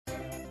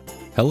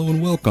Hello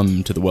and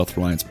welcome to the Wealth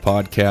Reliance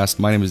Podcast.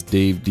 My name is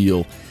Dave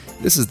Deal.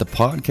 This is the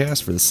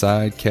podcast for the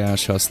side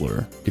cash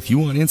hustler. If you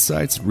want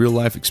insights and real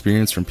life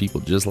experience from people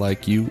just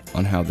like you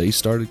on how they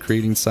started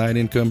creating side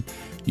income,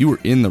 you are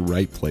in the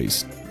right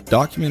place.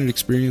 Documented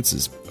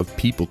experiences of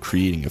people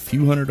creating a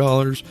few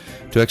 $100s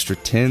to extra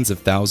tens of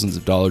thousands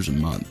of dollars a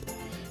month.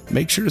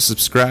 Make sure to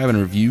subscribe and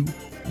review.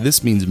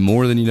 This means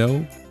more than you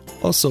know.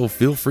 Also,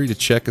 feel free to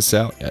check us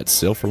out at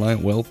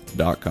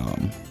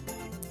selfreliantwealth.com.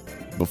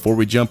 Before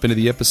we jump into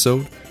the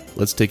episode,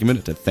 let's take a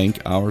minute to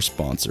thank our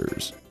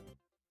sponsors.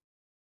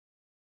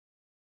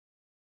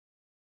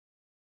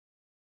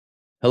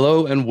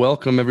 Hello and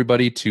welcome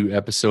everybody to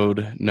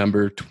episode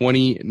number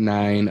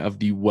 29 of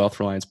the Wealth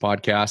Reliance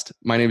Podcast.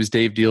 My name is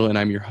Dave Deal and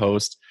I'm your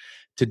host.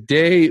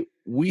 Today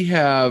we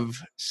have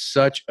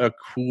such a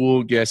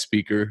cool guest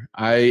speaker.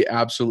 I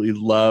absolutely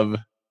love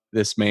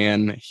this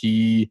man.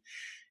 He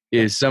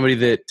is somebody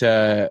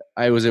that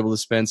I was able to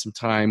spend some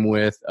time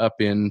with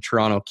up in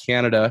Toronto,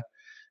 Canada,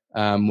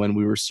 when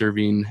we were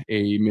serving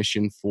a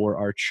mission for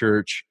our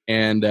church.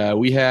 And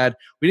we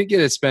didn't get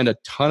to spend a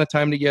ton of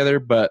time together,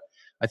 but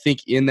I think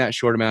in that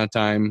short amount of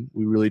time,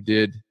 we really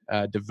did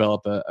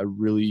develop a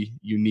really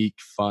unique,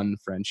 fun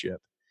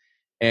friendship.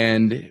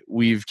 And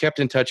we've kept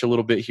in touch a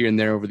little bit here and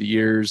there over the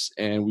years,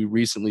 and we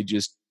recently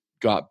just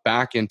got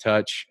back in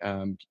touch.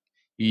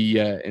 He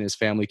and his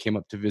family came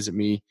up to visit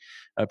me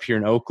up here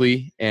in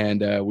Oakley,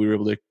 and we were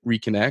able to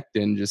reconnect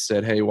and just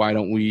said, hey, why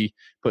don't we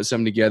put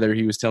something together?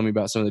 He was telling me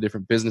about some of the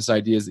different business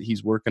ideas that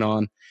he's working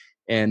on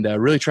and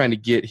really trying to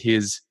get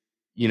his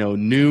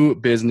new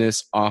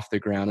business off the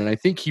ground. And I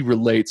think he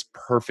relates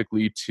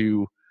perfectly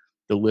to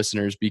the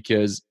listeners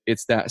because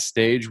it's that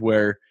stage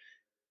where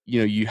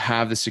you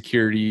have the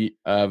security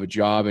of a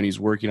job and he's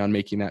working on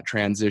making that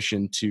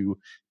transition to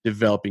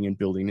developing and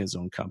building his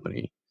own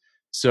company.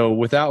 So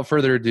without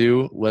further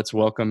ado, let's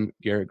welcome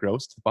Garrett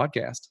Gross to the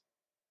podcast.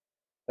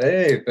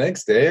 Hey,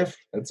 thanks, Dave.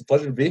 It's a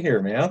pleasure to be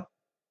here, man.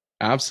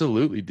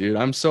 Absolutely, dude.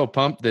 I'm so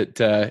pumped that,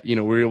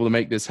 we're able to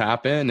make this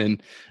happen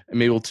and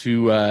I'm able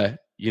to,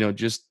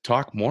 just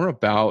talk more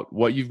about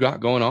what you've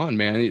got going on,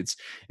 man.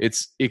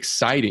 It's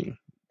exciting.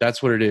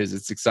 That's what it is.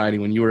 It's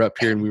exciting. When you were up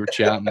here and we were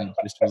chatting, it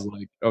just was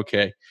like,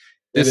 okay,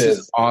 this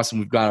is awesome.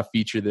 We've got to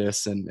feature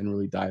this and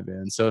really dive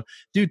in. So,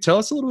 dude, tell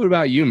us a little bit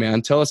about you,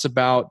 man. Tell us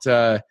about,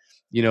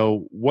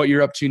 what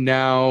you're up to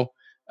now.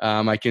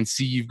 I can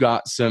see you've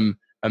got some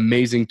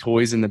amazing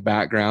toys in the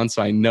background.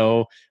 So I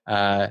know,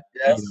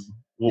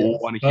 we'll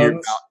want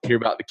to hear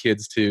about the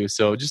kids too.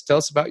 So just tell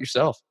us about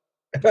yourself.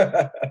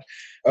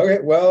 Okay.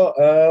 Well,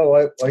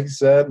 like you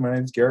said, my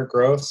name's Garrett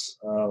Gross.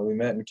 We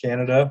met in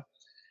Canada,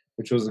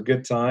 which was a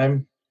good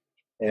time.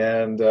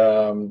 And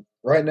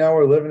right now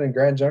we're living in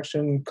Grand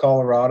Junction,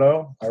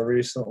 Colorado. I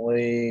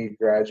recently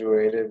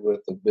graduated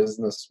with a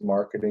business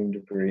marketing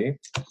degree.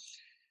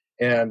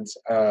 And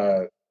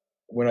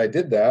when I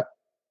did that,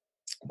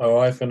 my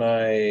wife and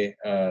I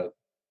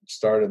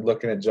started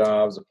looking at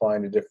jobs,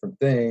 applying to different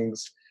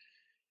things.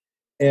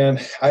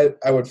 And I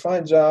would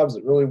find jobs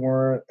that really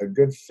weren't a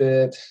good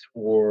fit,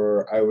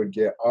 or I would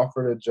get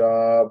offered a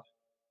job,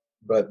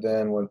 but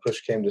then when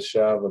push came to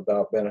shove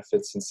about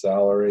benefits and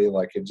salary,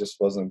 like it just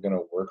wasn't going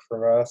to work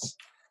for us.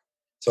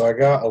 So I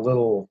got a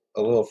little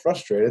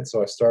frustrated.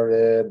 So I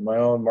started my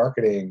own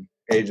marketing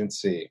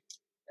agency,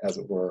 as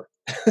it were.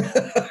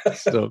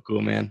 So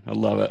cool, man. I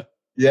love it.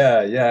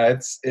 Yeah.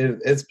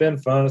 It's been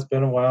fun. It's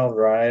been a wild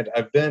ride.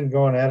 I've been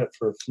going at it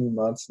for a few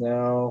months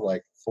now,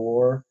 like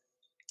 4.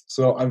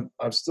 So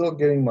I'm still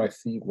getting my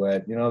feet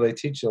wet. They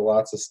teach you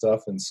lots of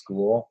stuff in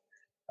school.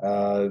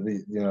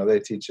 They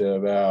teach you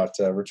about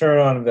return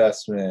on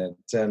investment,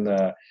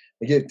 and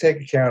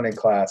take accounting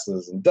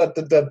classes and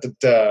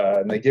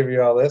and they give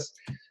you all this,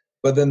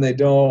 but then they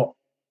don't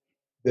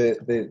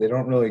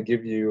really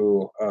give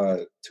you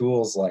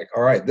tools like,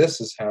 all right,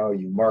 this is how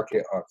you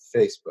market on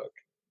Facebook.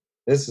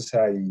 This is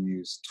how you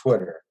use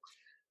Twitter.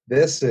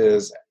 This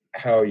is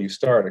how you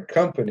start a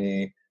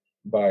company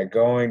by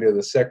going to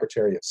the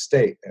Secretary of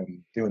State and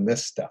doing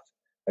this stuff.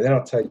 And they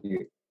don't tell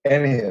you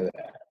any of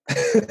that.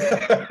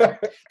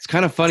 It's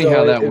kind of funny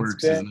how that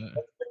works, isn't it?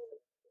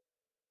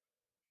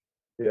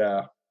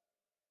 Yeah.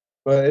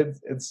 But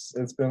it's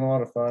been a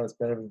lot of fun. It's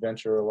been an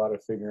adventure, a lot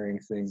of figuring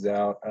things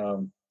out.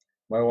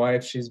 My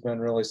wife, she's been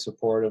really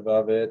supportive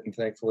of it, and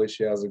thankfully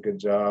she has a good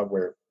job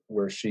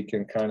where she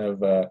can kind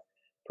of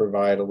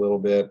provide a little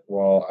bit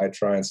while I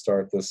try and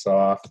start this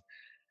off.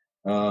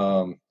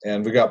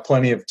 And we got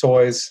plenty of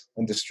toys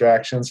and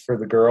distractions for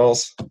the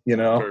girls,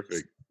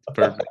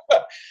 Perfect.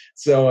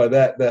 So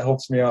that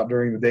helps me out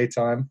during the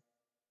daytime.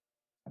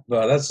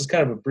 But that's just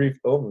kind of a brief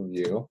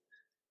overview.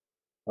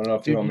 I don't know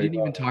if you want me to. You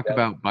didn't even talk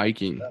about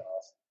biking.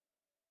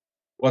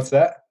 What's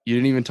that? You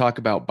didn't even talk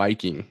about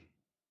biking.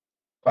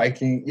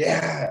 Biking,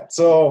 yeah.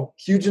 So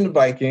huge into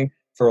biking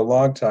for a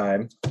long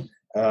time.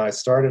 I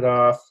started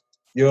off.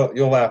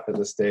 You'll laugh at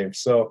this, Dave.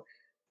 So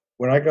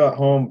when I got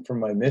home from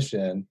my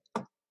mission,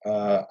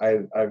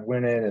 I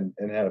went in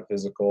and had a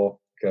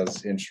physical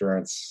because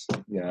insurance,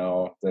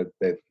 that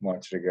they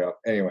want you to go.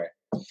 Anyway,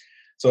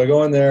 so I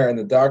go in there and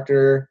the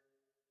doctor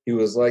he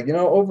was like,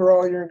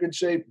 overall you're in good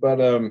shape, but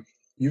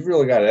you've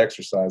really got to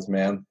exercise,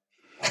 man.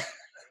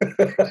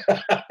 You're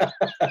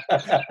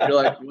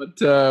like,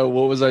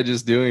 what was I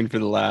just doing for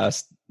the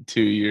last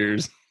 2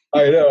 years?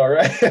 I know,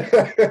 right?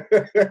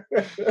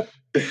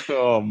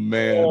 Oh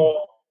man.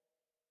 Oh,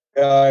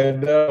 I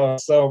know.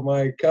 So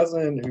my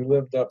cousin who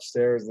lived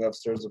upstairs in the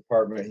upstairs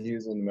apartment, he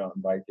was into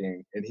mountain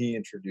biking, and he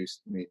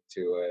introduced me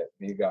to it,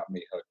 and he got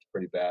me hooked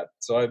pretty bad.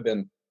 So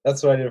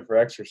that's what I did for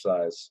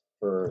exercise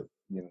for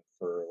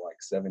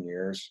like 7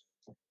 years.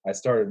 I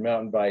started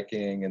mountain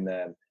biking, and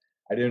then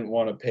I didn't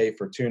want to pay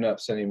for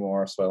tune-ups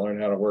anymore, so I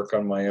learned how to work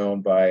on my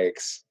own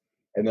bikes.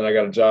 And then I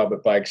got a job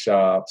at bike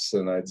shops,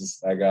 and I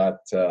got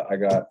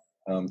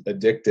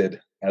addicted,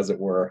 as it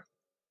were.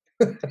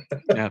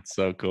 That's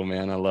so cool,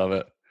 man. I love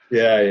it.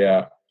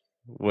 Yeah.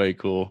 Way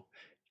cool.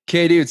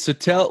 Okay, dude. So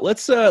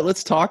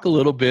let's talk a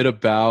little bit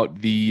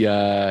about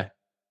the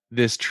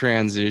this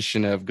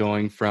transition of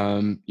going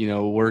from,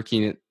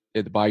 working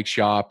at the bike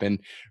shop and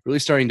really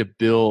starting to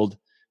build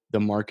the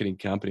marketing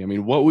company. I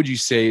mean, what would you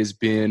say has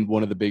been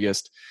one of the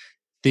biggest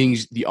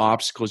things, the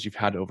obstacles you've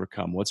had to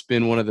overcome? What's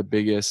been one of the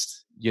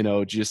biggest,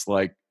 just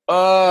like,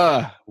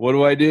 what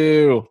do I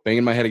do?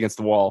 Banging my head against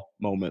the wall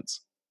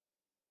moments.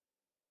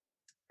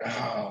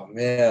 Oh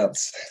man,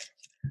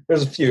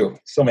 there's a few,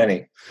 so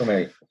many.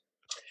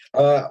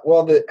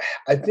 Well,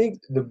 I think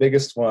the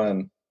biggest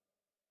one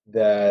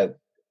that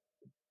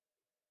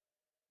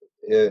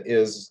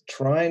is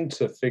trying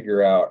to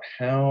figure out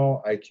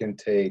how I can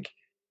take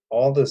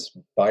all this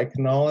bike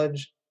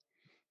knowledge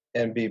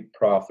and be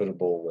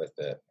profitable with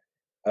it.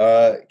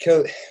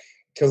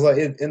 Because like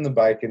in the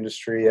bike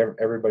industry,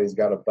 everybody's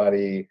got a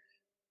buddy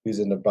who's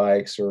into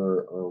bikes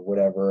or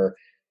whatever.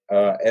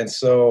 And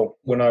so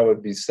when I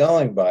would be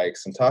selling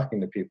bikes and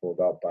talking to people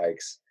about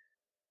bikes,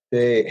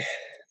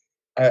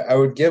 I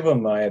would give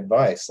them my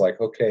advice, like,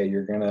 okay,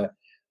 you're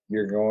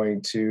going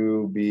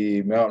to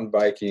be mountain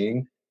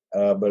biking,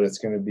 but it's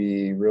going to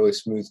be really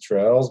smooth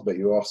trails. But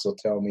you also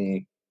tell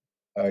me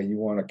you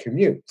want to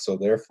commute, so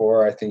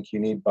therefore I think you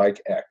need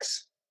bike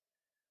X.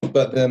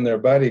 But then their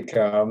buddy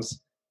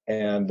comes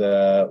and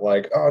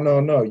like, oh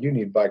no, you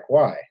need bike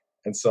Y,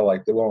 and so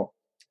like they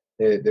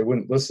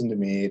wouldn't listen to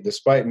me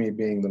despite me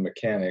being the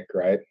mechanic,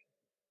 right?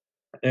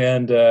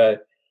 And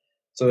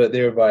so that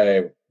they would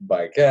buy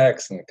bike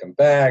X and come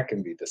back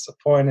and be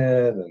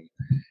disappointed, and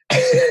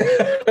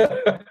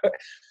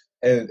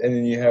and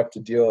then you have to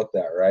deal with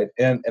that, right?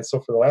 And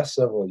so for the last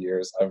several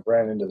years, I've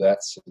ran into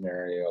that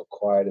scenario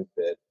quite a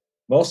bit,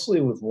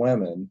 mostly with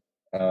women.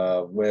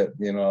 With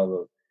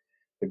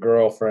the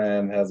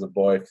girlfriend has a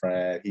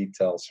boyfriend, he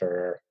tells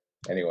her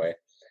anyway.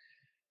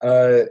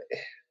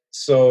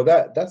 So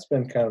that's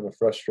been kind of a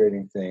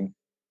frustrating thing,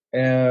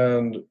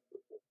 and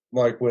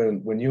like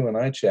when you and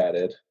I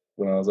chatted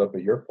when I was up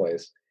at your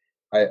place,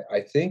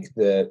 I think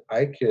that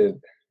I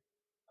could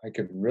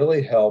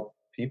really help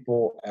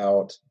people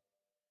out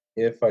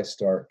if I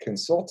start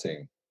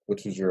consulting,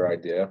 which was your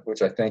idea,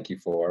 which I thank you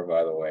for,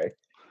 by the way.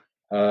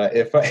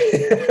 If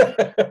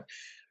I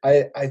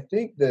I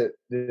think that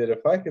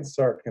if I can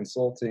start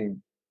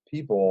consulting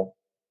people,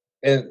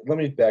 and let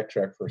me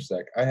backtrack for a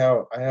sec. I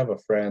have a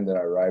friend that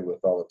I ride with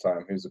all the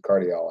time who's a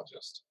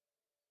cardiologist.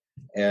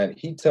 And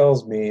he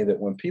tells me that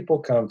when people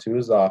come to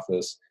his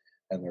office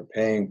and they're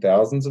paying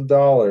thousands of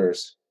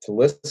dollars to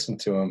listen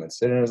to him and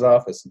sit in his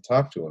office and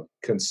talk to him,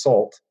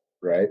 consult,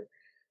 right?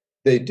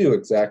 They do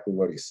exactly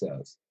what he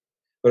says.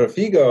 But if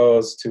he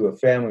goes to a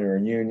family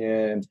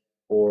reunion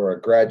or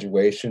a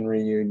graduation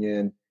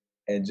reunion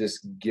and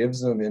just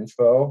gives them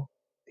info,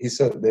 he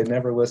said they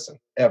never listen,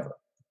 ever.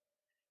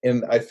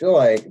 And I feel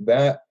like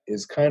that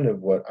is kind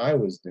of what I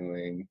was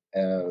doing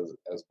as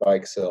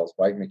bike sales,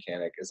 bike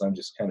mechanic, is I'm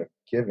just kind of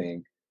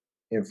giving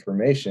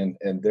information,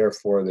 and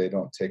therefore they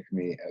don't take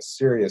me as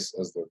serious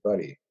as their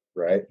buddy,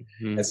 right?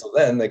 Mm-hmm. And so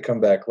then they come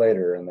back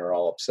later and they're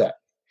all upset.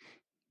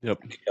 Yep.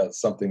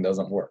 Because something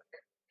doesn't work.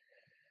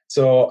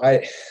 So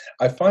I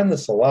find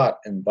this a lot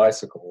in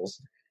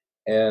bicycles,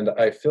 and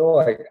I feel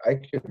like I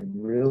could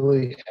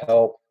really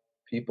help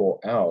people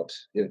out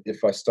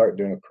if I start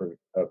doing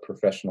a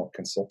professional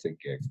consulting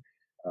gig,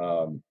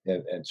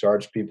 and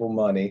charge people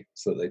money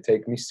so they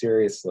take me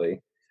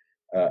seriously,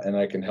 and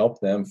I can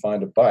help them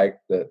find a bike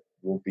that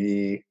will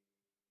be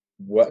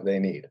what they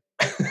need.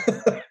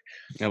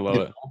 I love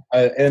it.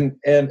 And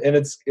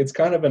it's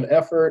kind of an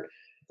effort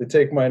to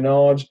take my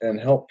knowledge and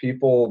help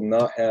people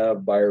not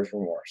have buyer's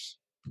remorse,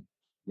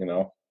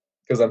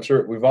 because I'm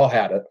sure we've all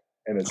had it,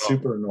 and it's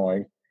super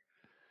annoying.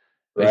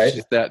 Right? It's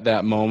just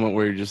that moment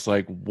where you're just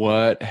like,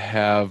 what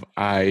have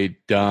I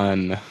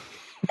done?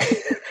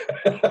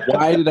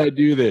 Why did I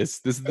do this?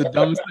 This is the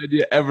dumbest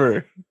idea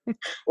ever.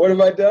 What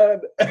have I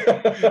done?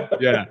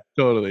 Yeah,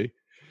 totally.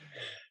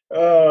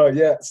 Oh,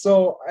 yeah.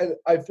 So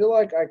I feel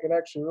like I can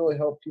actually really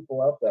help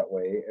people out that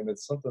way, and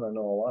it's something I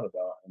know a lot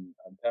about and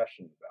I'm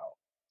passionate about.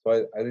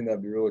 So I think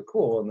that'd be really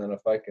cool. And then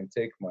if I can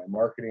take my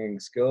marketing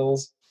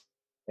skills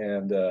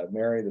and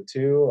marry the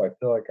two, I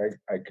feel like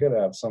I could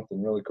have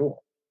something really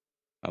cool.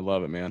 I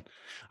love it, man.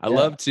 I Yeah.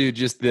 love to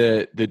just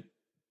the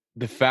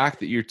the fact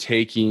that you're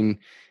taking,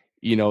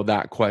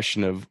 that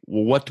question of,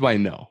 well, what do I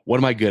know? What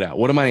am I good at?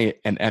 What am I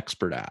an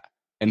expert at?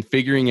 And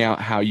figuring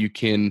out how you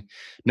can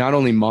not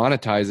only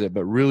monetize it,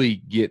 but really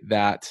get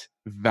that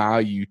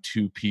value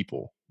to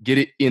people, get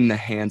it in the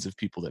hands of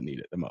people that need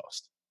it the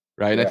most.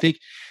 Right. And I think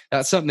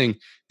that's something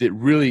that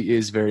really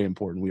is very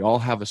important. We all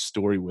have a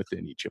story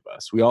within each of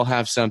us. We all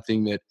have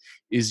something that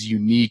is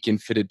unique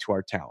and fitted to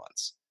our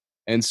talents.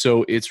 And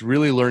so it's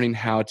really learning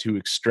how to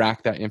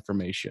extract that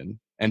information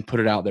and put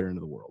it out there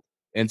into the world.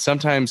 And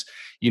sometimes,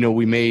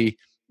 we may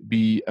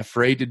be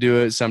afraid to do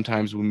it.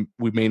 Sometimes we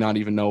may not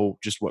even know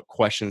just what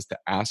questions to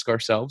ask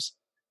ourselves.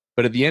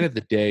 But at the end of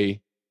the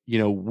day,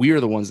 we are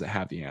the ones that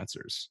have the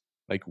answers.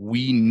 Like,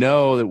 we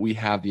know that we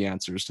have the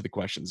answers to the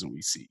questions that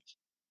we seek.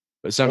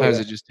 But sometimes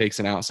it just takes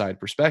an outside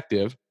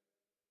perspective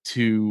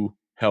to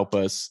help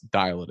us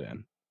dial it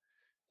in.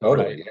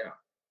 Totally, right? Yeah.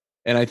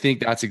 And I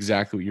think that's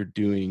exactly what you're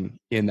doing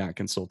in that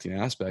consulting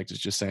aspect, is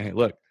just saying, hey,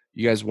 look,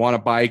 you guys want a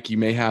bike, you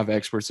may have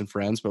experts and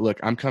friends, but look,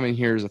 I'm coming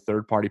here as a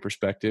third-party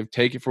perspective.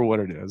 Take it for what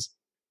it is.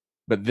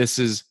 But this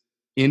is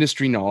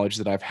industry knowledge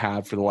that I've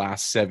had for the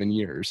last 7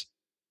 years.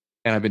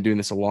 And I've been doing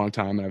this a long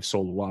time, and I've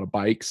sold a lot of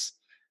bikes.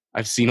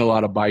 I've seen a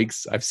lot of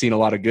bikes. I've seen a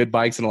lot of good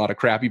bikes and a lot of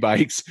crappy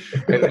bikes.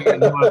 I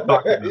know what I'm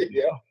talking about.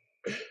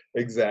 Yeah,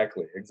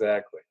 exactly.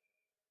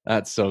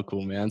 That's so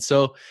cool, man.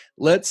 So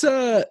let's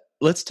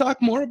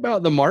talk more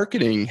about the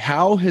marketing.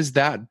 How has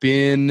that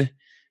been?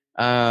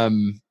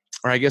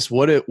 Or I guess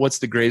what's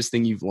the greatest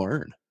thing you've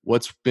learned?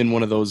 What's been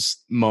one of those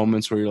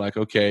moments where you're like,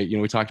 okay,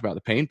 we talked about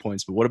the pain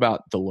points, but what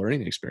about the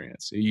learning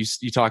experience?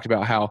 You talked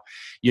about how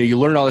you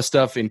learn all this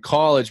stuff in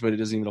college, but it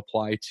doesn't even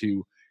apply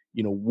to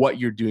what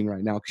you're doing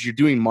right now, because you're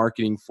doing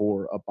marketing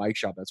for a bike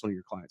shop. That's one of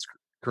your clients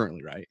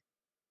currently, right?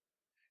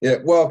 Yeah,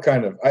 well,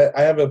 kind of.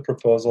 I have a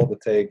proposal to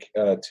take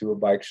to a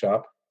bike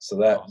shop, so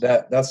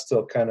that's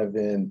still kind of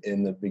in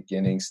the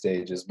beginning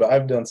stages. But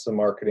I've done some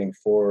marketing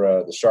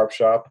for the Sharp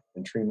Shop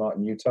in Tremont,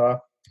 in Utah.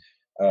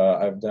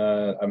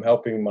 I'm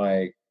helping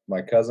my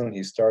cousin.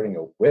 He's starting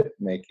a whip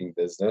making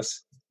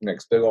business.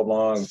 Makes big old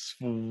long.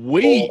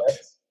 Sweet.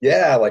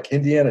 Yeah, like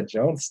Indiana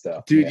Jones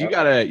stuff. Dude,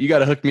 man. You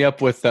gotta hook me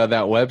up with that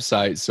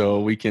website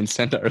so we can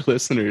send our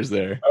listeners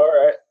there. All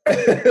right.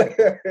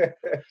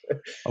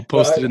 I'll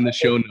post it in the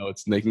show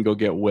notes, and they can go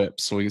get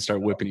whips so we can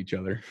start whipping each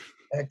other.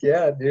 Heck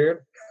yeah, dude.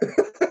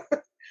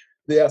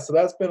 Yeah, so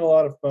that's been a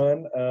lot of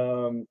fun.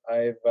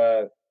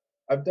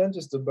 I've done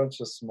just a bunch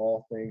of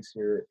small things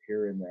here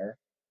and there.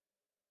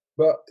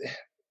 But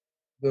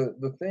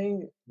the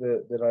thing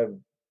that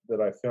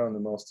I found the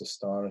most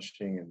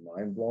astonishing and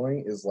mind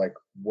blowing is like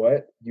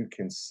what you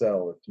can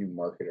sell if you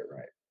market it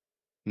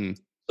right.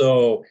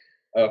 So,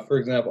 for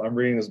example, I'm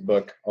reading this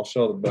book. I'll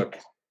show the book.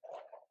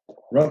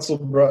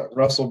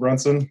 Russell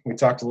Brunson. We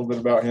talked a little bit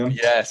about him.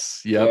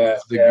 Yes. Yep.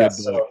 Yeah. Good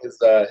book.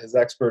 So his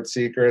Expert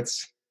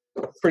Secrets.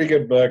 Pretty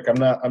good book.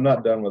 I'm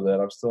not done with it.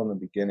 I'm still in the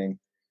beginning.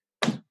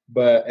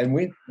 And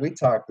we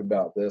talked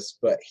about this,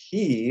 but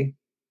he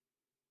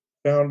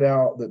found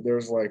out that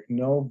there's like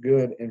no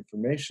good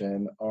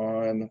information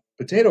on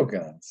potato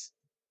guns.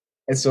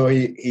 And so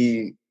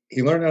he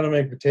learned how to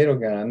make a potato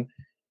gun,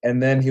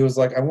 and then he was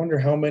like, I wonder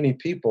how many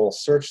people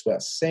searched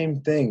that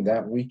same thing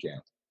that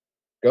weekend.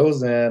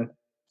 Goes in,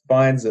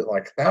 finds that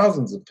like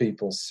thousands of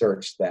people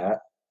searched that,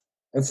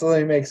 and so then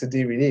he makes a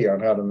DVD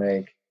on how to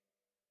make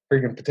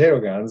freaking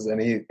potato guns,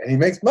 and he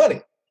makes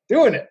money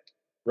doing it,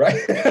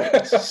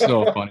 right?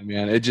 So funny,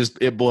 man.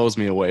 It blows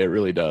me away. It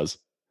really does.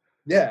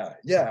 Yeah,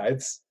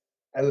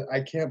 I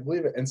can't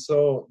believe it. And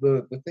so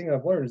the thing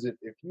I've learned is that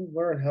if you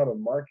learn how to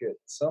market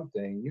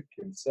something, you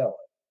can sell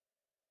it.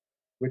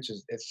 Which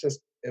is,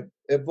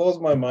 it blows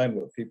my mind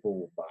what people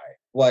will buy.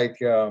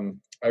 Like,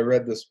 I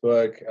read this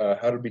book,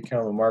 How to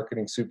Become a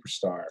Marketing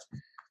Superstar.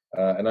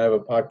 And I have a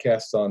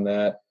podcast on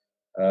that,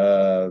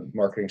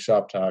 Marketing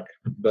Shop Talk.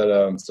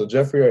 But so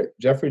Jeffrey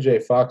J.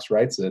 Fox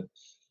writes it.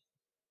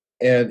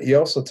 And he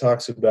also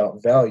talks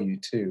about value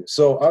too.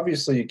 So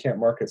obviously you can't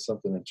market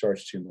something and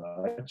charge too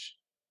much.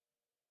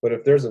 But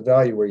if there's a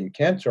value where you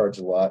can charge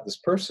a lot, this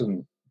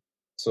person,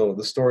 so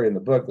the story in the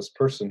book, this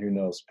person who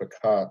knows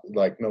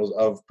knows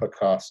of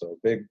Picasso,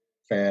 big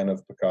fan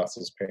of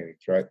Picasso's paintings,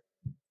 right?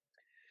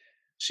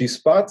 She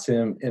spots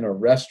him in a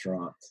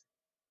restaurant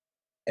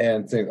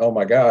and thinks, oh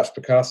my gosh,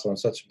 Picasso, I'm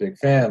such a big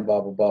fan,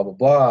 blah, blah, blah, blah,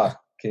 blah.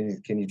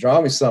 Can you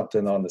draw me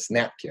something on this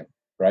napkin,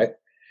 right?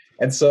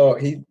 And so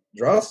he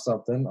draws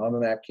something on the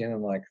napkin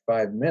in like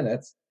 5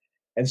 minutes,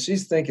 and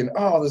she's thinking,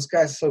 oh, this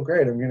guy's so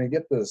great, I'm going to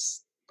get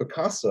this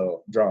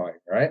Picasso drawing,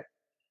 right?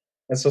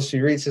 And so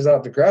she reaches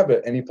out to grab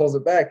it, and he pulls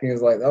it back, and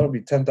he's like, that'll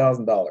be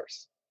 $10,000.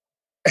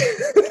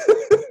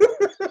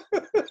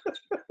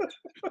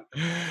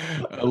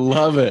 I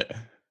love it.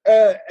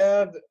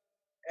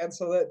 And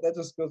so that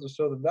just goes to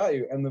show the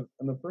value. And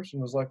the person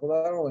was like,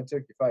 well, that only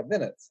took you 5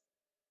 minutes.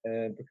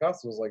 And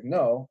Picasso was like,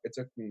 no, it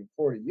took me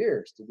 40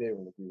 years to be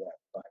able to do that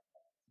in 5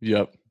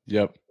 minutes.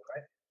 Yep.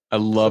 Right? I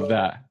love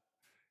that.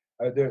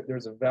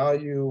 There's a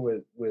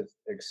value with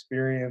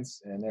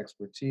experience and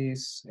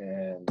expertise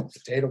and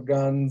potato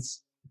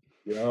guns.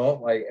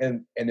 like,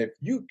 and if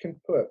you can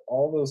put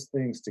all those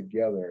things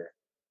together,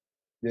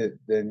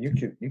 then you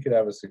could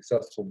have a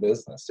successful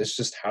business. It's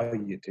just how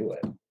you do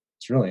it.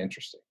 It's really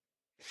interesting.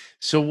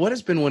 So what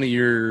has been one of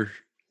your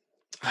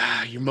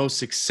most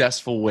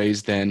successful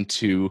ways then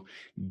to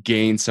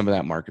gain some of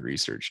that market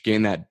research,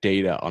 gain that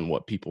data on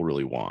what people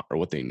really want or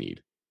what they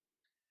need?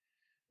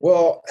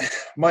 Well,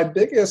 my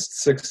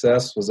biggest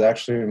success was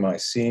actually my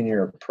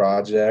senior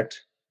project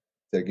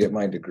to get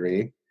my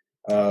degree.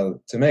 To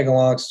make a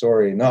long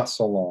story not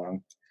so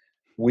long,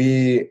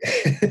 we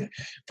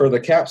for the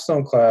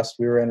capstone class,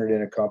 we were entered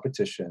in a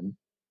competition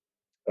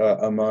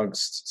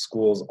amongst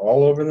schools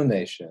all over the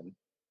nation,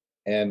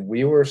 and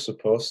we were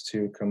supposed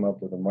to come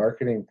up with a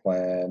marketing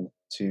plan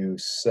to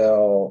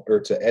sell or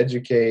to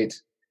educate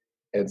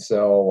and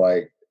sell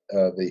like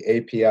the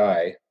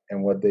API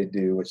and what they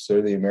do, which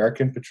they're the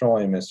American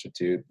Petroleum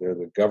Institute. They're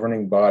the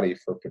governing body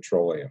for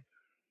petroleum.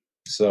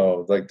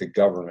 So like the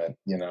government,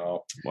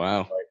 Wow.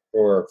 like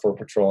for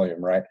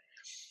petroleum, right?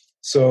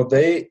 So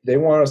they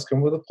want us to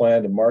come with a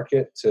plan to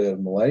market to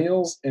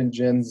millennials and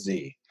Gen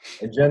Z.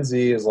 And Gen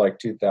Z is like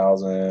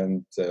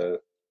 2000 to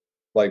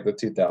like the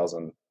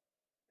 2000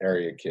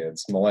 area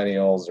kids.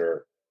 Millennials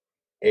are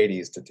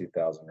 80s to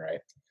 2000, right?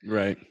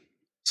 Right.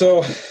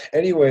 So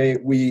anyway,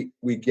 we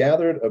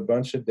gathered a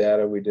bunch of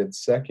data. We did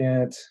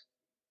secondary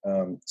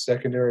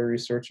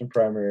research and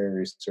primary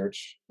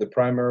research. The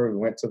primary, we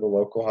went to the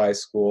local high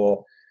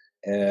school,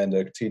 and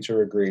a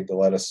teacher agreed to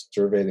let us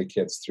survey the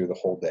kids through the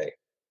whole day.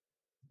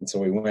 And so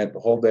we went the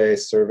whole day,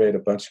 surveyed a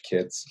bunch of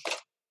kids,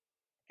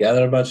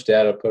 gathered a bunch of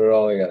data, put it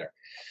all together.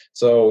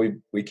 So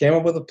we came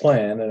up with a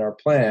plan, and our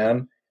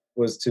plan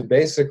was to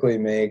basically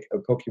make a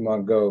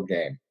Pokemon Go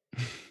game.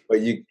 But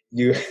you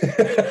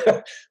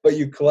but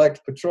you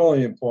collect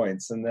petroleum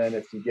points, and then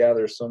if you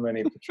gather so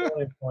many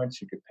petroleum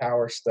points, you could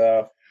power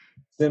stuff,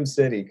 Sim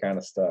City kind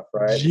of stuff,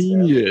 right?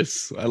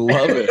 Genius. I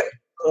love it.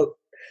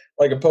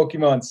 Like a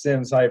Pokemon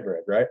Sims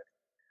hybrid, right?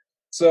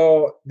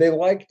 So they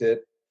liked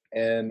it,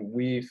 and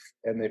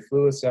they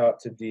flew us out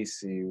to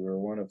DC. We were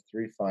one of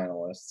 3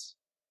 finalists,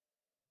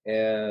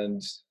 and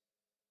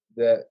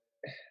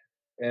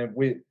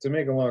we, to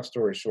make a long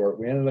story short,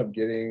 we ended up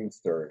getting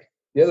 3rd.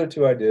 The other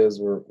 2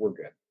 ideas were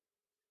good.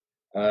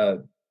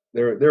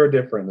 They were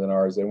different than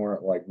ours. They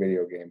weren't like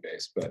video game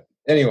based, but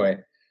anyway.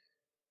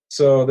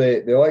 So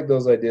they liked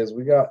those ideas.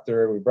 We got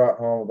 3rd. We brought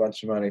home a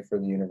bunch of money for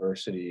the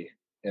university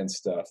and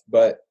stuff.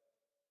 But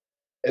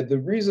the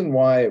reason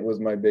why it was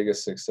my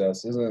biggest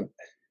success isn't,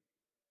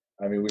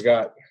 I mean, we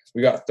got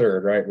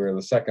 3rd, right? We were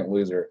the second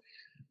loser.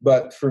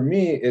 But for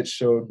me, it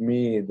showed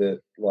me that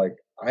like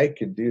I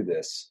could do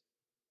this.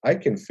 I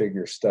can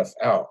figure stuff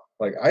out.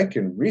 Like I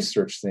can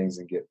research things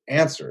and get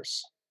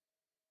answers.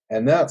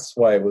 And that's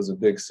why it was a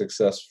big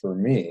success for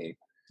me.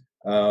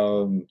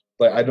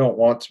 Like I don't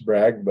want to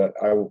brag, but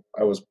I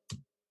was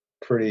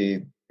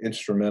pretty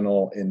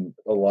instrumental in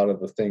a lot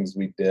of the things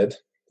we did.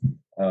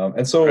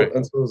 And so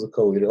was a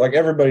co-leader. Like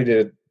everybody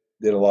did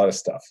a lot of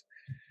stuff.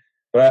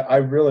 But I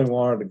really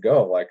wanted to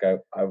go. Like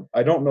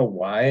I don't know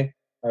why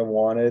I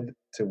wanted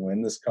to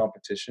win this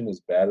competition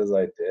as bad as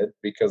I did,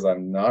 because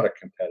I'm not a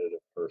competitive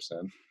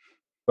person.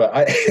 But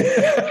I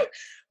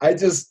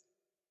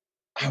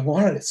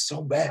wanted it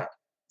so bad.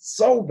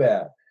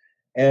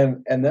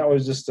 And that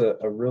was just a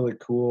really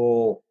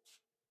cool,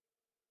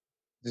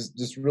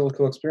 just really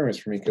cool experience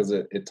for me, because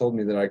it told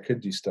me that I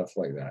could do stuff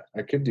like that.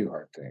 I could do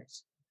hard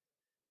things.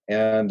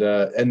 And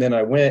then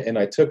I went and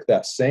I took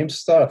that same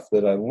stuff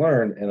that I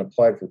learned and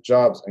applied for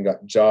jobs and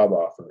got job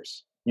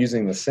offers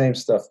using the same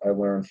stuff I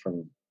learned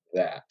from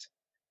that.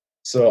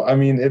 So, I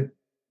mean,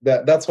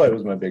 that's why it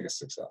was my biggest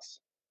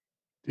success.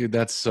 Dude,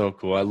 that's so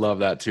cool. I love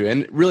that too.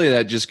 And really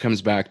that just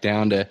comes back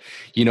down to,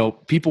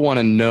 people want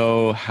to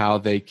know how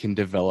they can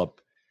develop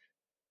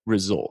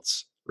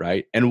results,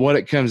 right? And what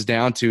it comes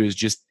down to is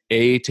just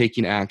A,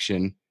 taking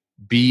action,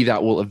 B,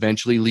 that will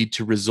eventually lead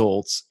to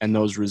results, and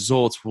those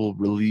results will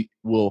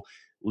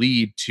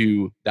lead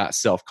to that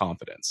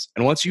self-confidence.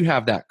 And once you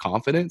have that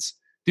confidence,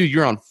 dude,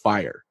 you're on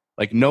fire.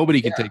 Like nobody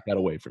can take that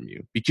away from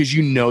you, because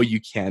you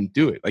can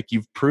do it. Like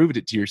you've proved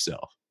it to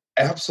yourself.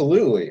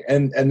 Absolutely.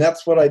 And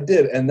that's what I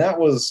did. And that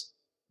was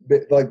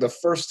like the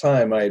first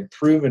time I had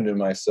proven to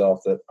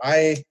myself that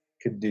I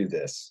could do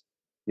this,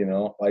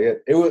 like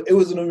it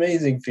was an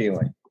amazing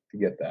feeling to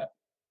get that.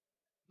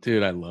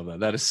 Dude, I love that.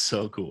 That is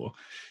so cool.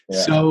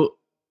 Yeah. So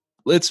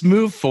let's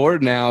move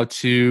forward now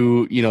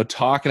to,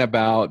 talking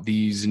about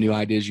these new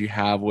ideas you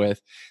have with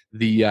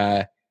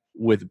the,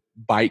 with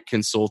bike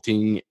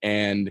consulting,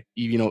 and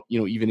even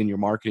in your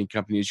marketing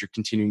companies, you're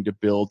continuing to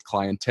build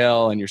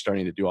clientele and you're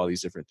starting to do all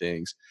these different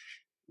things.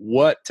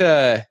 What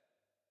is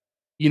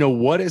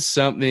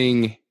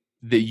something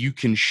that you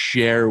can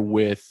share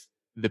with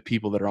the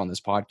people that are on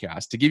this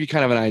podcast to give you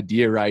kind of an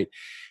idea, right?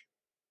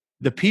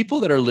 The people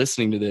that are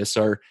listening to this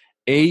are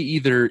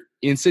either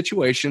in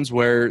situations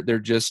where they're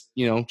just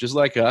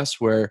like us,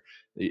 where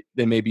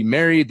they may be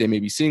married, they may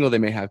be single, they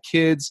may have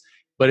kids,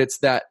 but it's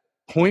that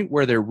point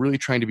where they're really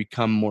trying to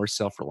become more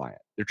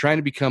self-reliant. They're trying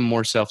to become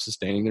more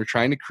self-sustaining. They're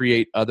trying to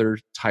create other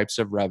types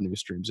of revenue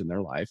streams in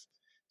their life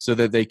so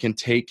that they can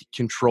take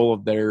control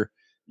of their,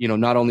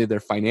 not only their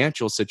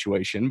financial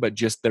situation, but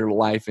just their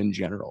life in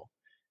general.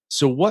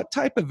 So what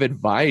type of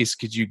advice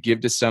could you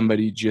give to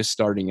somebody just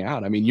starting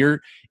out? I mean,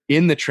 you're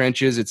in the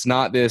trenches. It's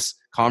not this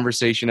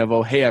conversation of,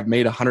 oh, hey, I've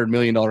made $100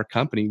 million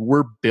company.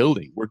 We're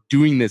building, we're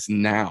doing this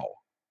now.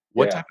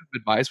 What type of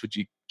advice would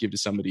you give to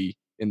somebody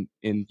in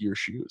your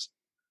shoes?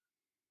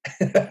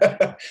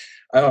 I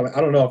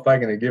don't know if I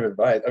can give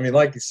advice. I mean,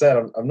 like you said,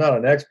 I'm not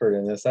an expert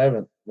in this. I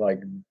haven't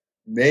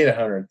made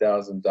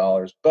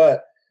 $100,000,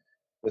 but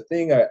the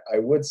thing I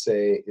would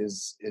say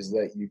is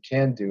that you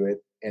can do it,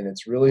 and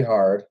it's really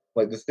hard.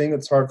 Like, the thing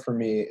that's hard for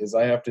me is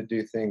I have to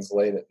do things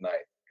late at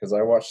night because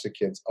I watch the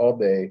kids all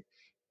day,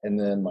 and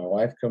then my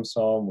wife comes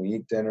home, we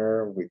eat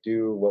dinner, we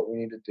do what we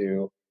need to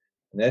do,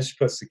 and then she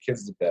puts the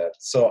kids to bed.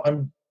 So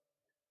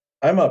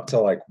I'm up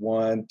till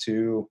 1,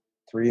 2,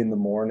 3 in the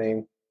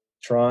morning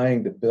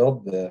trying to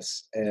build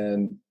this,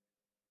 and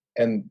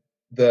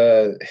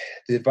the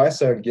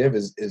advice I would give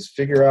is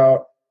figure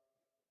out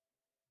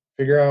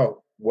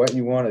what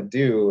you want to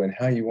do and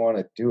how you want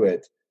to do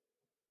it,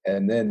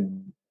 and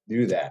then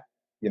do that,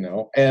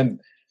 and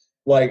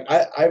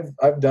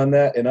I've done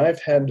that, and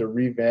I've had to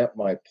revamp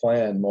my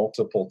plan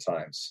multiple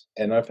times,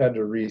 and I've had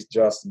to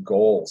readjust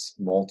goals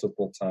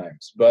multiple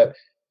times, but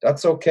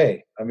that's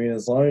okay. I mean,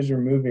 as long as you're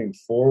moving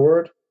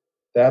forward,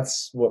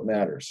 that's what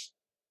matters,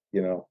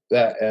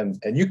 that,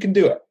 and you can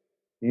do it.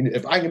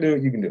 If I can do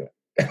it, you can do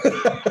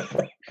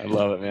it. I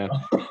love it, man.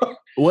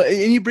 Well,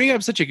 and you bring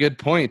up such a good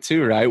point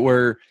too, right?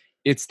 Where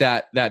it's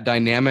that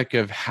dynamic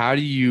of how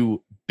do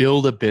you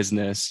build a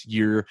business?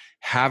 You're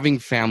having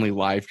family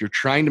life. You're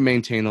trying to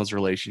maintain those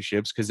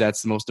relationships because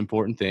that's the most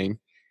important thing.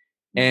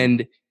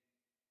 And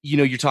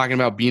you're talking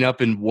about being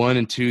up in 1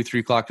 and 2, 3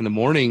 o'clock in the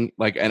morning.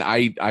 And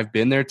I've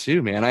been there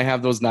too, man. I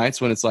have those nights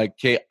when it's like,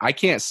 okay, I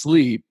can't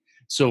sleep,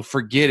 so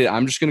forget it.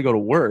 I'm just going to go to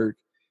work.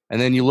 And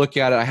then you look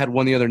at it. I had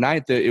one the other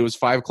night that it was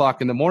 5 o'clock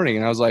in the morning,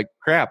 and I was like,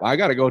 crap, I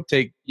got to go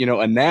take,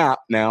 a nap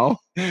now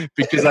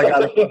because I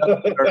got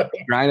to start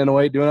grinding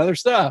away doing other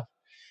stuff.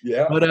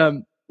 Yeah. But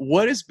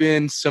what has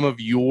been some of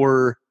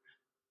your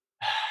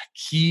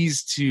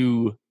keys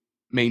to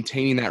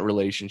maintaining that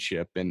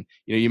relationship? And,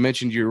 you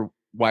mentioned your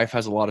wife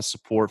has a lot of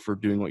support for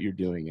doing what you're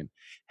doing. And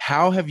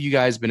how have you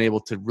guys been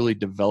able to really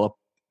develop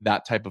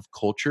that type of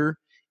culture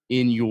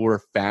in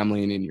your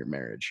family and in your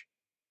marriage?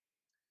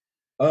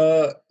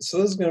 So this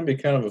is going to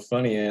be kind of a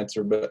funny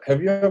answer, but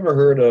have you ever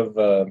heard of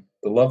the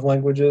Love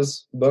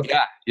Languages book?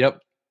 Yeah. Yep.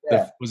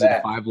 Yeah, was it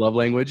the 5 love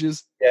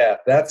languages? Yeah,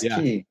 that's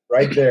key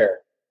right there.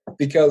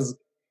 Because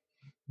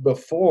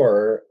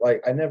before,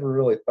 I never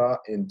really thought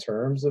in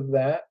terms of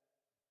that.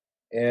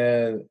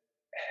 And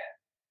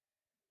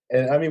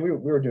I mean, we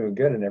were doing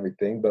good and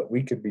everything, but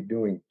we could be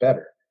doing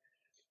better.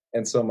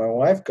 And so my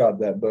wife got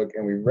that book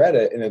and we read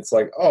it, and it's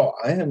like, oh,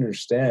 I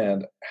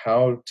understand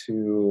how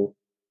to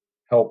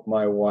help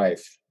my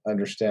wife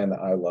understand that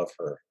I love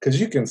her.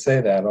 Because you can say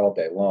that all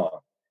day long,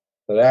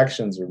 but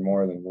actions are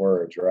more than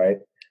words, right?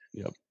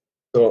 Yep.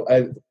 So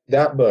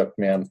that book,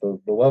 man, the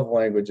love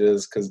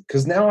languages,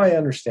 because now I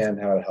understand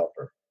how to help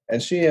her,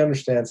 and she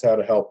understands how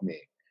to help me,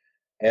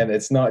 and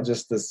it's not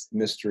just this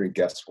mystery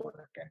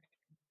guesswork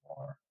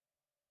anymore.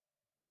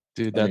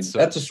 Dude, that's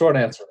a short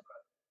answer.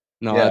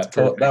 No, that's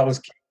perfect. That was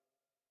key.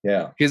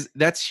 Yeah, because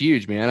that's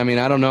huge, man. I mean,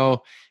 I don't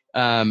know.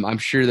 I'm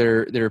sure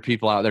there are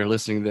people out there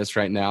listening to this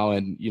right now,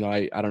 and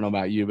I don't know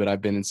about you, but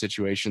I've been in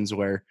situations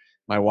where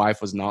my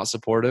wife was not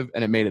supportive,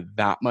 and it made it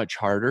that much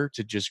harder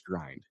to just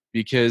grind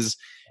because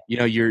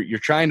you're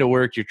trying to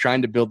work, you're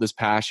trying to build this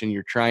passion,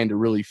 you're trying to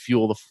really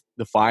fuel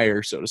the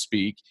fire, so to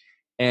speak,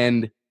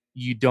 and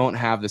you don't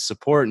have the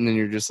support, and then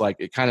you're just like,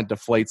 it kind of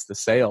deflates the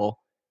sail,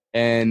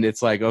 and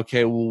it's like,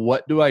 okay, well,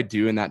 what do I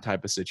do in that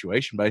type of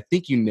situation? But I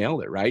think you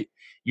nailed it, right?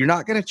 You're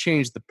not going to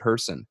change the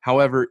person.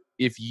 However,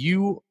 if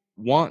you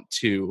want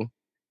to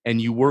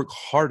and you work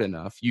hard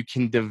enough, you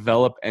can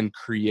develop and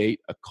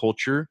create a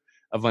culture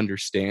of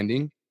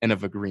understanding and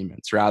of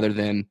agreements rather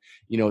than,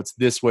 it's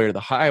this way or the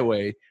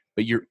highway,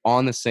 but you're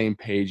on the same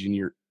page and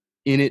you're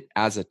in it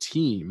as a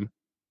team,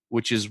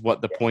 which is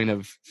what the point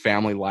of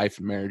family life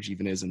and marriage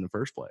even is in the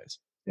first place.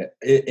 Yeah,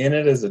 in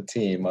it as a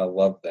team. I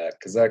love that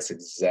because that's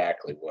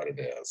exactly what it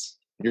is.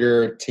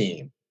 You're a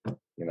team,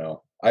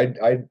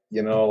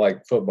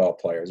 like football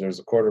players. There's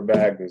a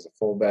quarterback, there's a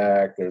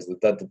fullback, there's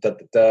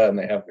the da, and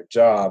they have their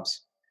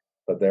jobs,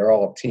 but they're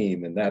all a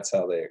team, and that's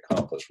how they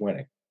accomplish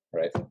winning,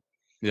 right?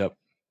 Yep.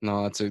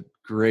 No, that's a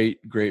great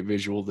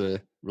visual to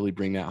really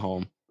bring that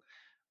home.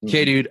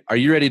 Okay, dude, are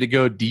you ready to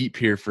go deep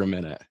here for a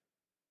minute?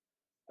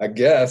 I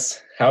guess.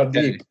 How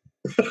deep?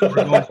 We're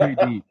going pretty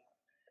deep.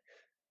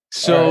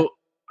 So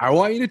I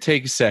want you to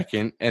take a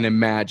second and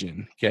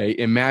imagine,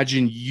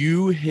 imagine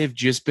you have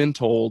just been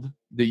told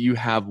that you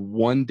have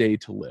 1 day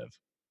to live.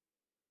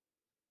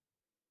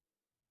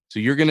 So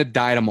you're going to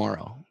die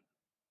tomorrow.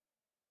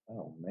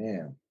 Oh,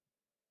 man.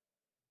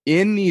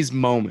 In these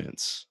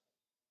moments,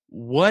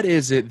 what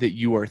is it that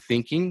you are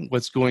thinking?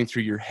 What's going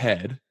through your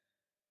head?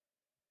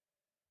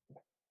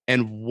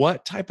 And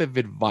what type of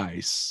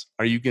advice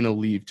are you going to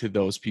leave to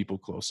those people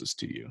closest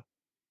to you?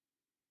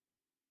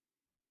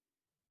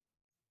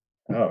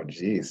 Oh,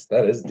 geez,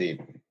 that is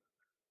deep.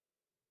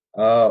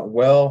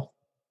 Well,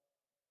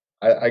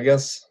 I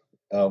guess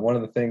one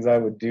of the things I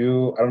would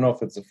do, I don't know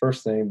if it's the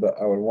first thing, but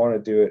I would want to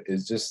do it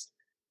is just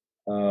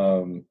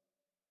um,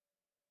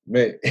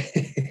 may,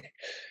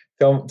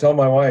 tell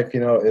my wife,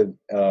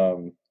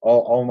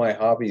 all my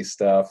hobby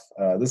stuff.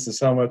 This is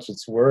how much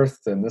it's worth,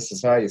 and this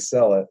is how you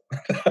sell it.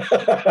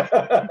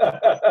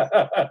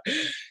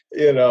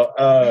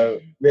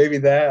 Maybe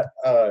that.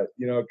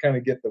 Kind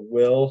of get the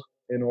will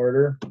in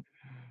order.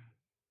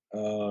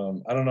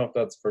 I don't know if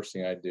that's the first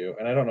thing I'd do,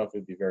 and I don't know if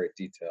it'd be very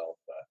detailed,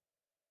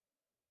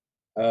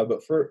 but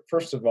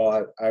first of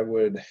all, I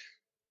would.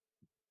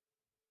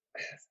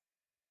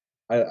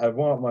 I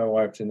want my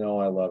wife to know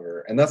I love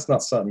her, and that's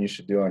not something you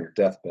should do on your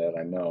deathbed.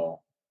 I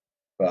know,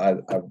 but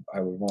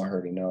I would want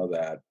her to know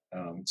that.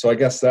 So I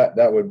guess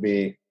that would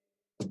be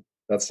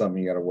that's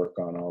something you got to work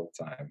on all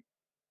the time.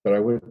 But I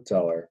would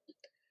tell her.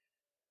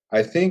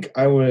 I think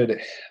I would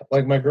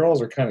like my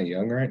girls are kind of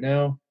young right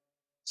now,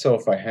 so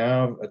if I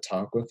have a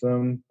talk with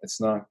them,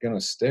 it's not gonna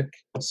stick.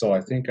 So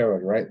I think I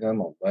would write them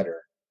a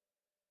letter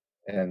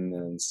and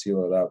then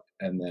seal it up,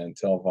 and then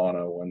tell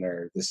Vana when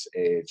they're this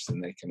age,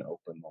 then they can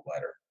open the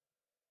letter.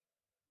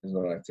 Is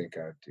what I think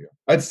I would do.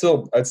 I'd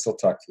still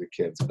talk to the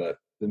kids, but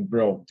the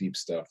real deep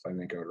stuff, I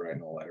think I would write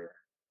in a letter.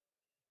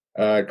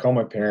 I call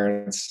my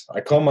parents. I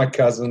call my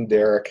cousin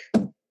Derek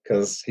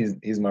because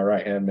he's my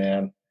right hand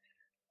man.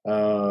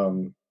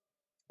 Um,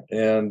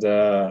 and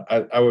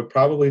I would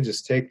probably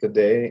just take the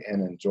day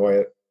and enjoy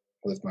it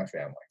with my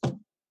family.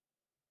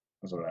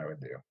 That's what I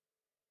would do.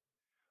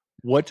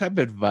 What type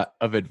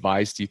of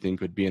advice do you think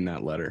would be in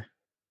that letter?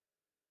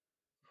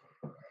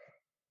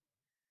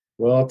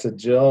 Well, to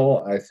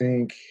Jill, I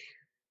think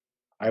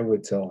I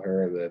would tell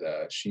her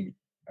that she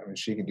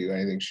can do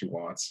anything she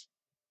wants.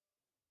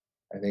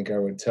 I think I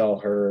would tell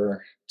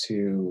her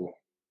to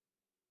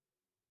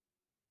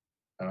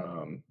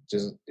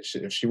just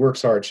if she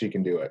works hard, she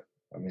can do it.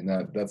 I mean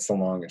that's the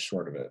long and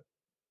short of it.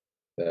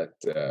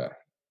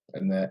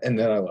 And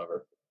then I love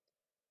her.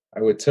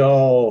 I would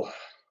tell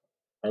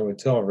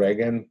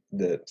Reagan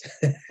that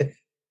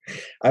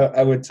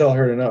I would tell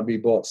her to not be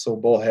so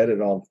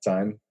bullheaded all the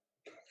time.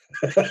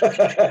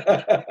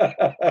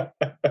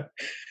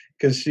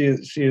 Because she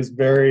is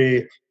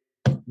very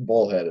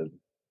bullheaded.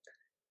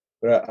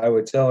 But I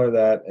would tell her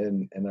that,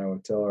 and I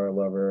would tell her I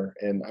love her,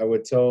 and I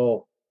would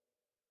tell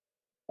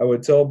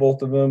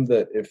both of them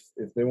that if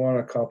they want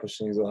to accomplish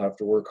things, they'll have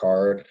to work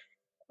hard,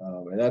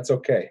 and that's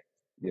okay,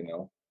 you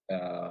know.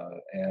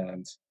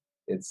 And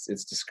it's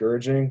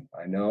discouraging.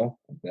 I know.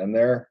 I've been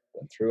there,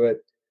 been through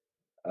it,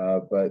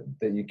 but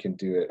that you can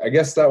do it. I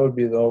guess that would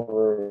be the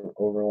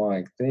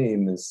overlying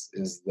theme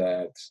is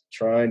that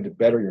trying to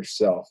better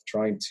yourself,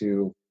 trying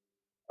to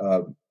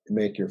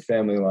make your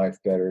family life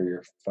better,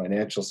 your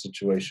financial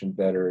situation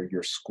better,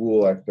 your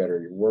school life better,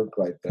 your work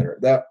life better.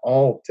 That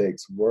all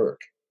takes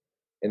work.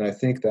 And I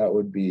think that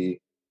would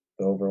be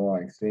the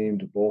overlying theme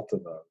to both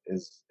of them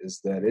is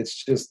that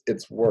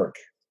it's work,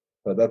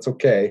 but that's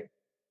okay.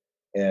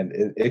 And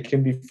it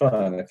can be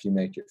fun if you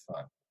make it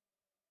fun.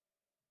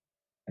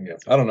 I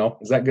guess. I don't know.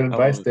 Is that good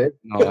advice, Dave?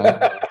 No,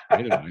 that's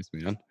great advice,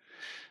 man.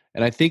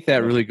 And I think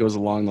that really goes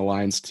along the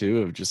lines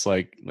too of just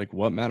like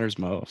what matters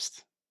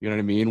most. You know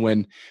what I mean?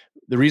 When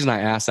the reason I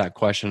ask that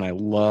question, I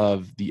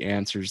love the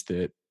answers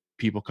that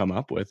people come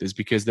up with is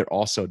because they're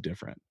all so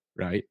different,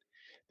 right?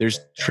 There's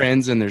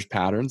trends and there's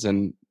patterns,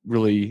 and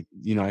really,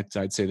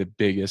 I'd say the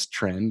biggest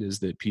trend is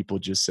that people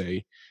just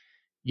say,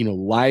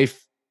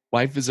 life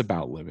is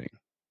about living,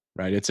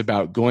 right? It's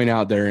about going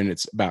out there and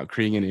it's about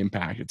creating an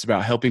impact. It's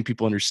about helping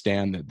people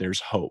understand that there's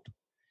hope.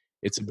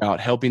 It's about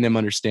helping them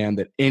understand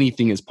that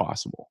anything is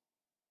possible,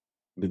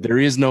 that there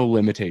is no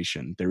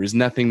limitation. There is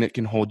nothing that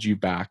can hold you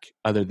back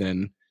other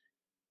than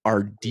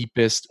our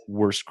deepest,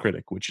 worst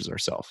critic, which is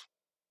ourself.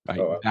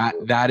 Right?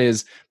 That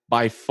is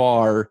by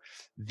far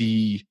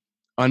the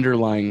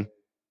underlying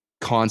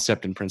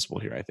concept and principle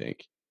here, I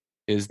think,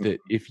 is that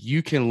if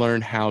you can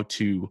learn how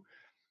to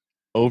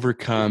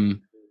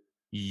overcome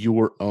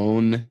your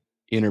own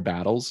inner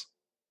battles,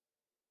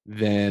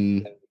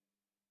 then,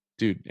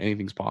 dude,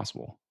 anything's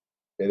possible.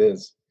 It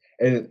is.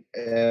 And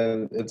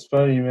it's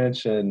funny you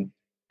mention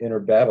inner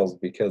battles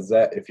because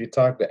that if you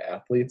talk to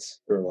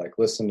athletes or like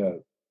listen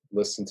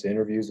to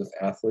interviews with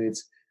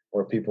athletes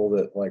or people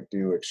that like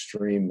do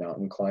extreme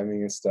mountain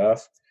climbing and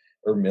stuff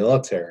or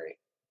military,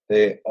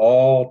 they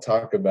all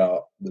talk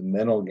about the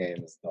mental game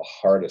is the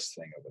hardest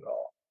thing of it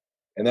all.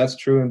 And that's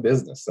true in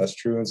business. That's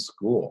true in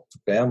school,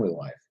 family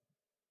life.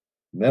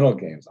 Mental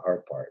game's the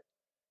hard part.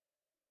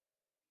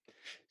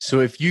 So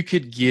if you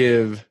could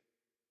give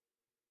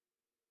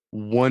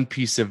one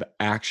piece of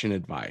action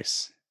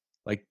advice,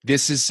 like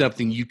this is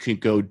something you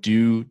could go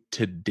do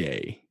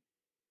today,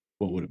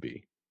 what would it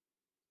be?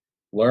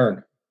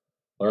 Learn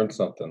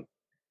something.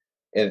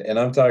 And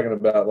I'm talking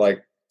about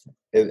like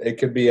it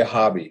could be a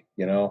hobby,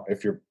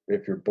 if you're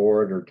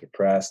bored or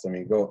depressed. I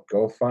mean,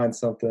 go find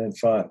something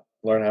fun.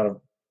 Learn how to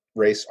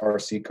race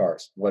RC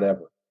cars,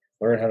 whatever.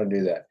 Learn how to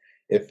do that.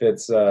 If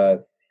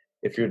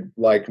you're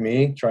like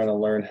me, trying to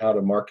learn how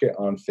to market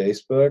on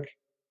Facebook,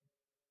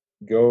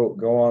 go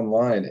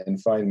online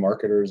and find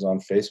marketers on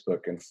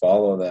Facebook and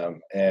follow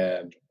them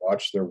and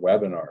watch their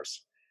webinars.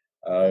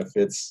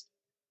 If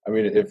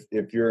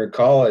you're in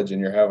college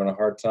and you're having a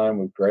hard time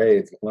with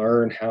grades,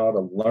 learn how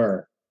to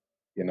learn,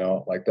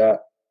 like that.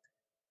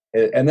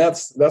 And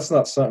that's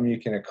not something you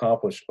can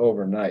accomplish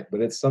overnight,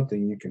 but it's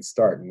something you can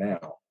start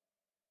now.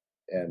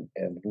 And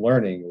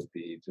learning would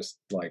be just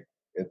like,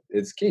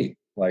 it's key.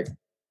 Like,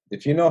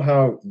 if you know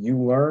how you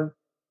learn,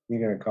 you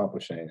can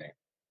accomplish anything.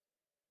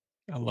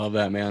 I love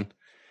that, man.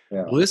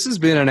 Yeah. Well, this has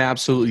been an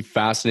absolutely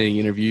fascinating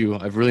interview.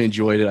 I've really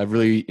enjoyed it. I've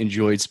really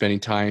enjoyed spending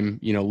time,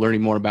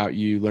 learning more about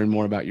you, learning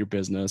more about your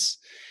business.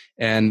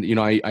 And,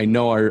 I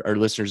know our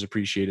listeners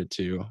appreciate it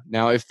too.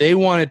 Now, if they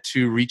wanted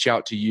to reach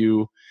out to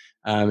you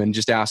and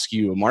just ask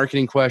you a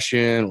marketing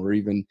question or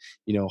even,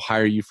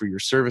 hire you for your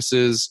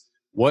services,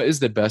 what is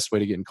the best way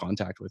to get in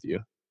contact with you?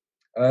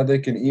 They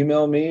can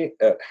email me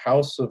at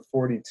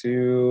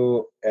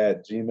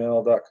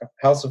houseof42@gmail.com,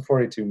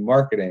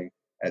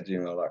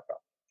 houseof42marketing@gmail.com.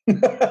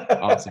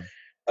 Awesome.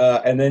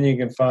 And then you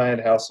can find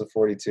House of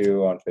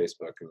 42 on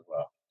Facebook as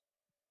well.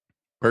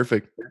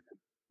 Perfect.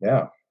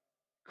 Yeah.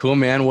 Cool,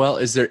 man. Well,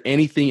 is there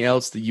anything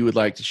else that you would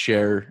like to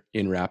share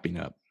in wrapping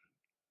up?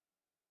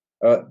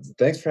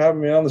 Thanks for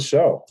having me on the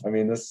show. I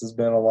mean, this has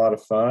been a lot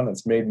of fun.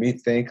 It's made me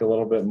think a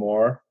little bit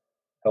more,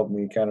 helped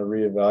me kind of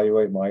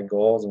reevaluate my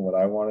goals and what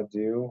I want to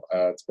do.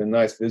 It's been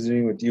nice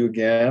visiting with you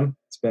again.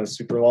 It's been a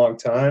super long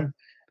time.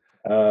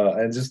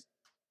 And just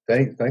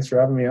thanks for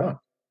having me on.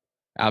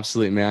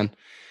 Absolutely, man.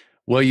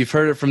 Well, you've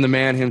heard it from the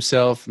man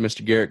himself,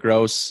 Mr. Garrett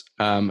Gross.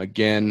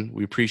 Again,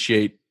 we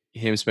appreciate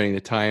him spending the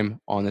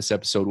time on this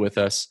episode with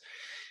us.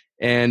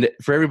 And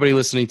for everybody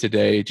listening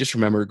today, just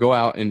remember, go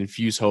out and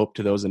infuse hope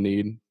to those in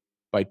need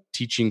by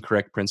teaching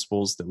correct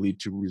principles that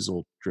lead to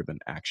result-driven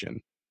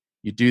action.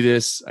 You do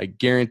this, I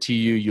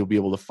guarantee you'll be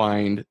able to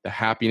find the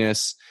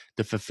happiness,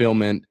 the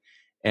fulfillment,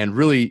 and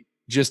really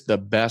just the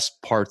best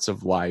parts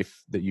of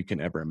life that you can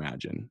ever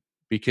imagine.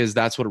 Because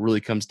that's what it really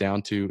comes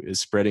down to,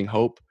 is spreading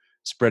hope,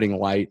 spreading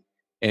light,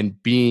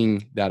 and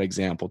being that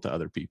example to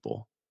other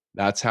people.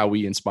 That's how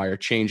we inspire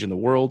change in the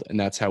world, and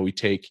that's how we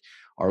take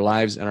our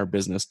lives and our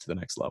business to the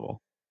next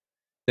level.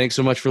 Thanks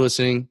so much for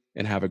listening,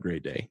 and have a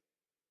great day.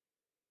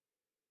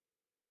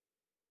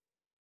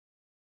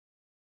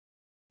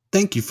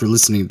 Thank you for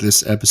listening to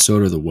this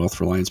episode of the Wealth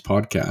Reliance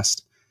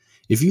Podcast.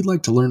 If you'd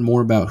like to learn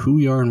more about who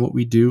we are and what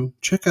we do,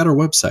 check out our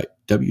website,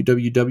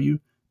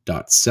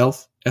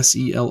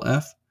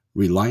 www.self-reliant,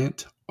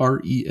 RELIANT,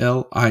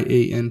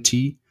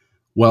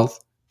 wealth,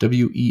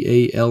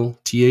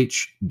 WEALTH.com.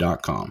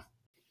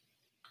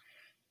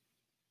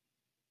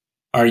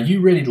 Are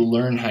you ready to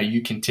learn how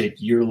you can take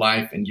your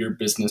life and your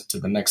business to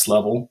the next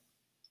level?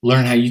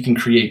 Learn how you can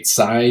create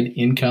side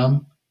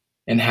income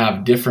and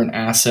have different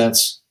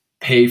assets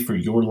pay for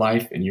your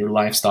life and your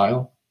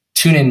lifestyle?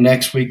 Tune in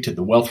next week to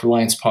the Wealth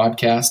Reliance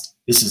Podcast.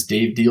 This is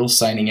Dave Deal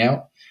signing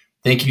out.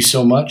 Thank you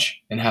so much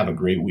and have a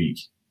great week.